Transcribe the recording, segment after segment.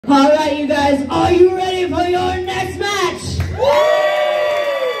Alright, you guys, are you ready for your next match?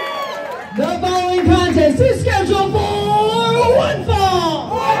 The following contest is scheduled for one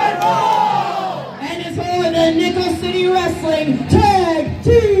fall! And it's for the Nickel City Wrestling Tag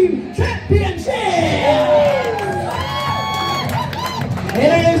Team Championship!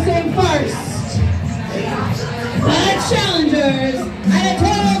 Introducing first, the challengers at a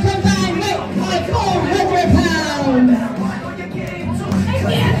total combined weight of 400 pounds.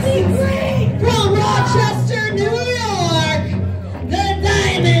 From Rochester, New York, the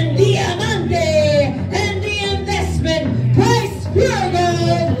Diamond, Diamante, and the Investment Price Pure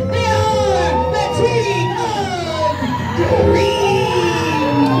Gold, they are the Team of Dream.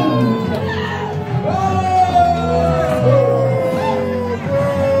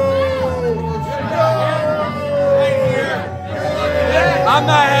 I'm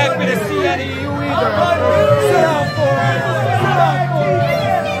not happy to see any of you either. Sit down for it. Sit down for it.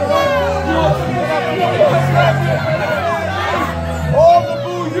 All the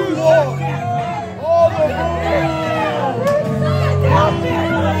boo you want. All the boo.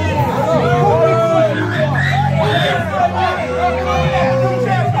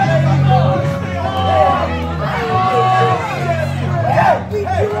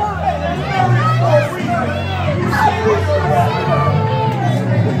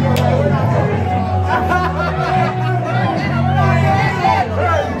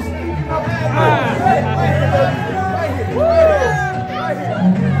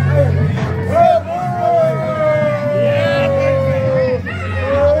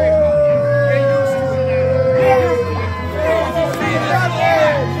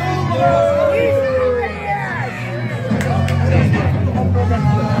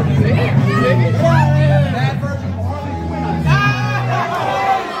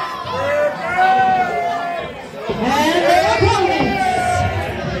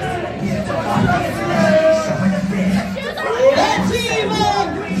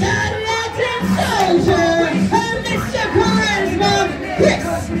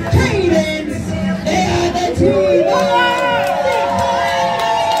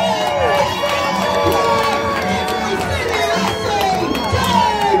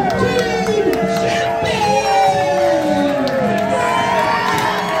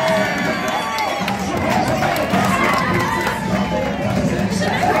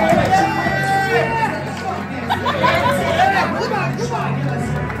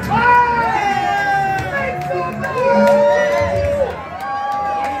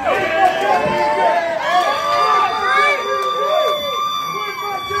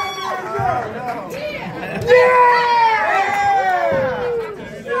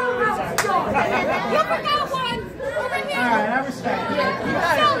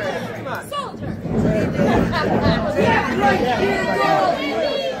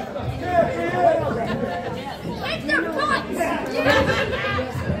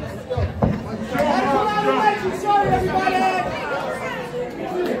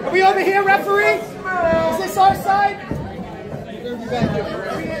 Are we over here, referee? Is this our side?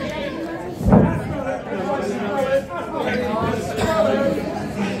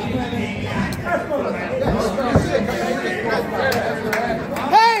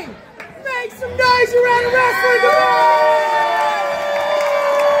 Hey! Make some noise around the wrestling world!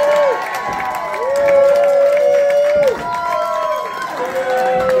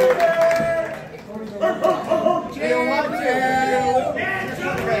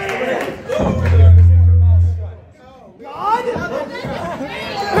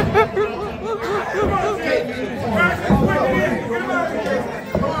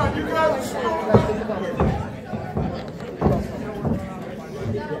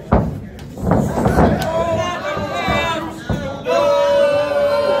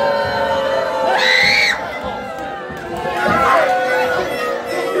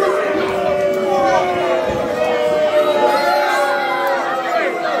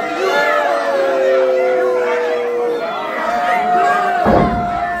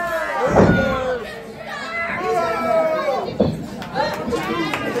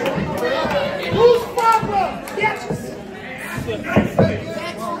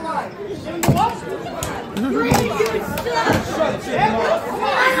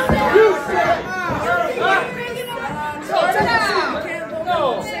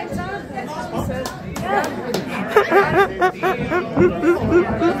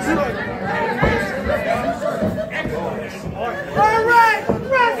 All right,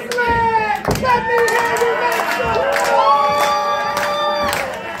 wrestling! Let me hear you make some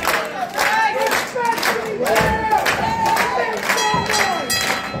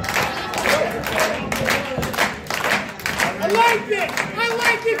I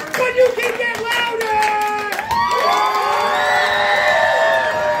like it!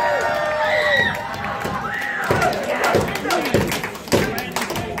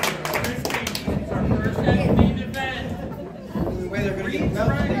 going to get the belt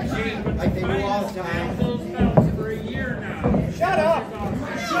like they do all the time. For a year now. Shut up!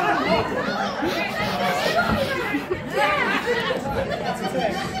 Shut up!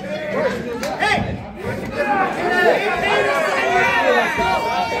 Hey!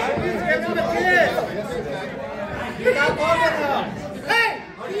 Hey!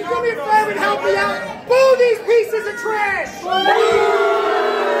 Can you do me a favor and help me out? Boo these pieces of trash!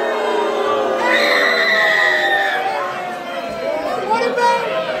 What about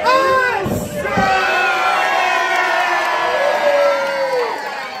us?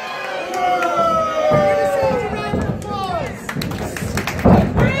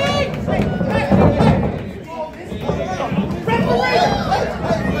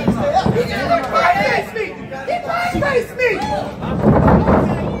 Face me!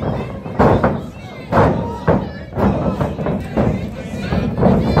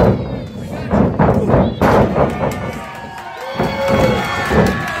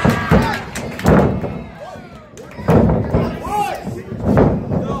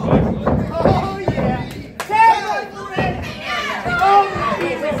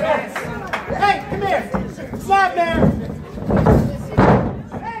 Hey, come here! Slide there!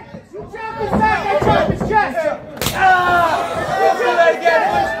 Hey, you jump inside that chop his chest! Let's do that again.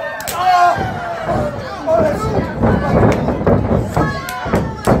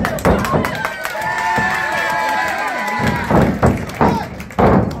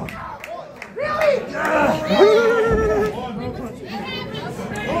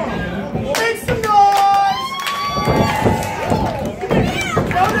 Make some noise!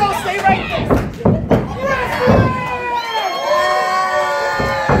 No, stay right there!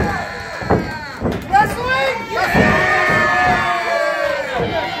 Wrestling!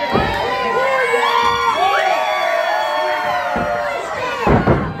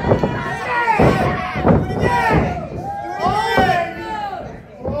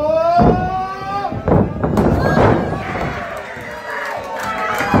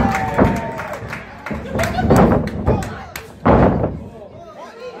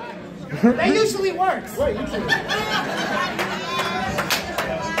 That usually works. I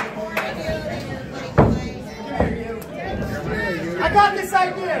got this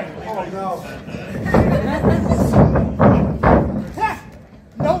idea. Oh, no.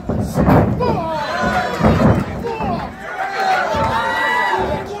 Nope. Shit!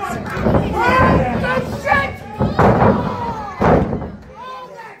 Oh, that sucks!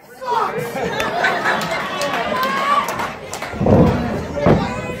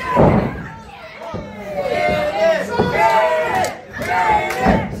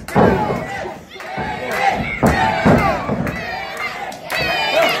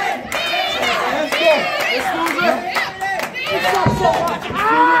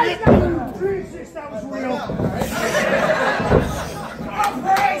 Jesus, that was real.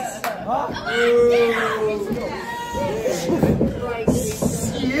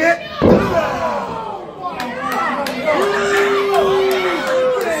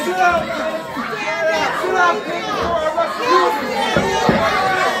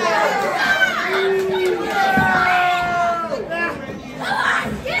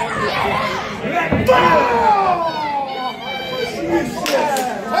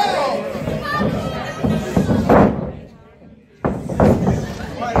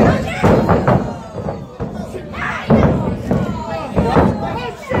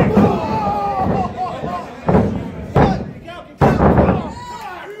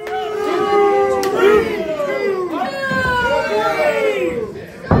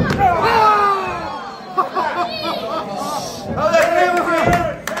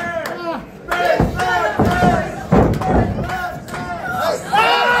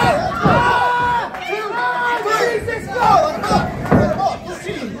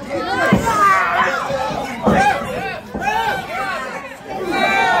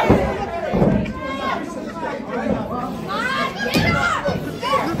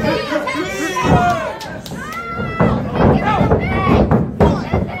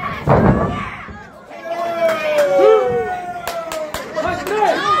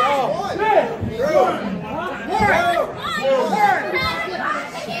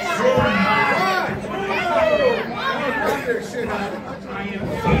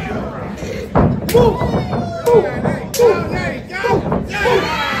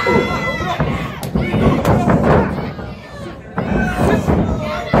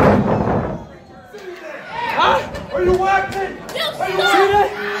 Are you watching? Are you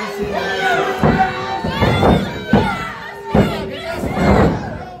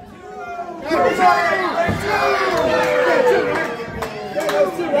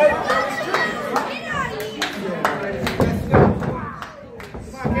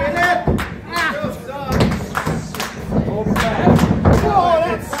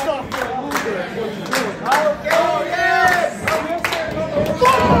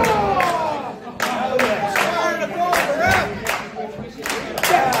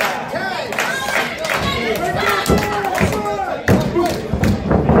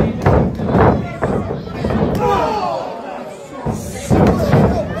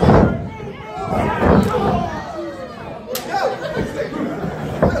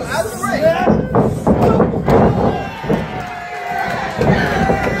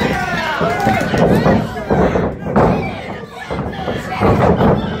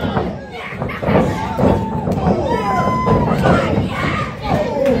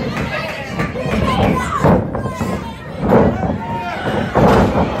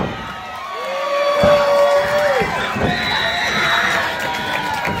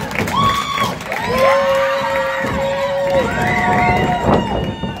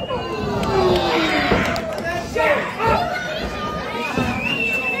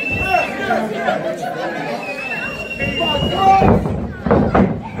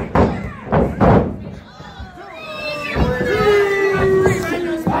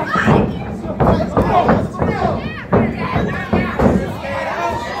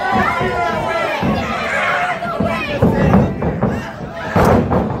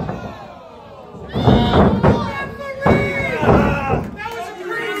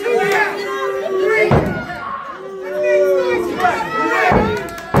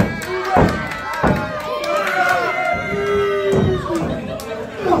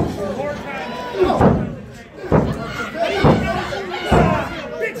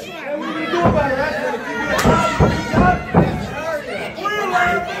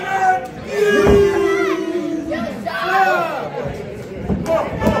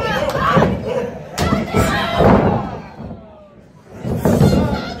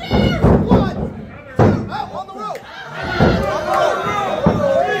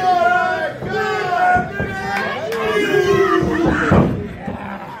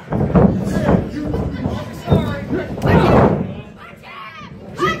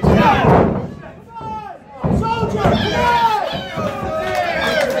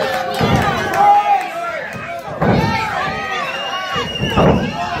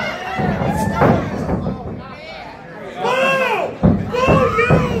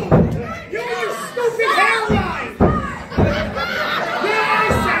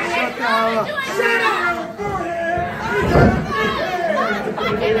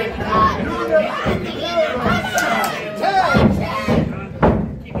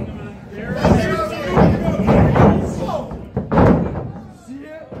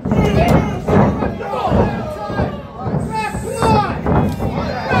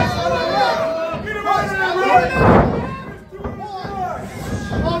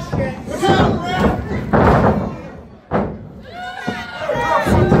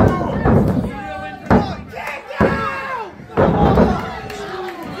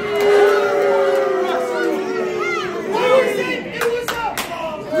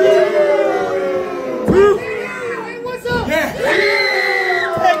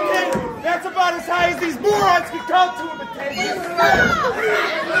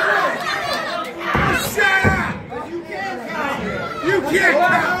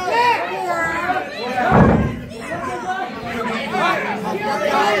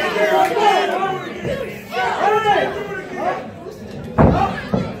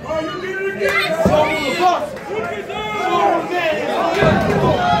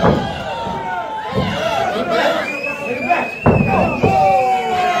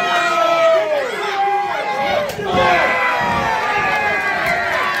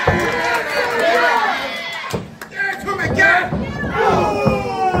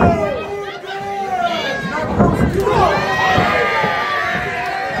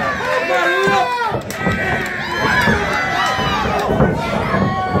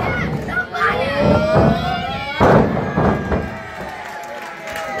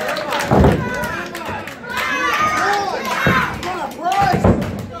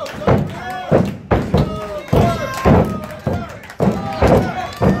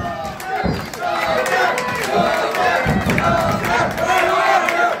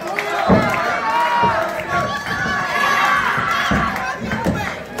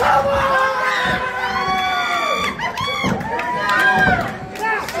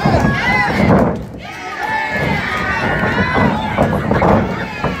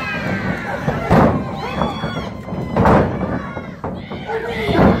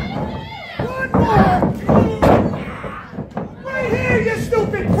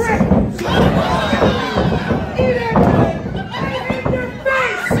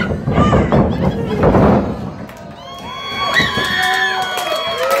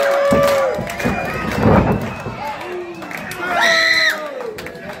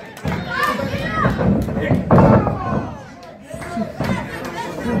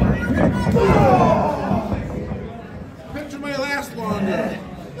Picture may last longer.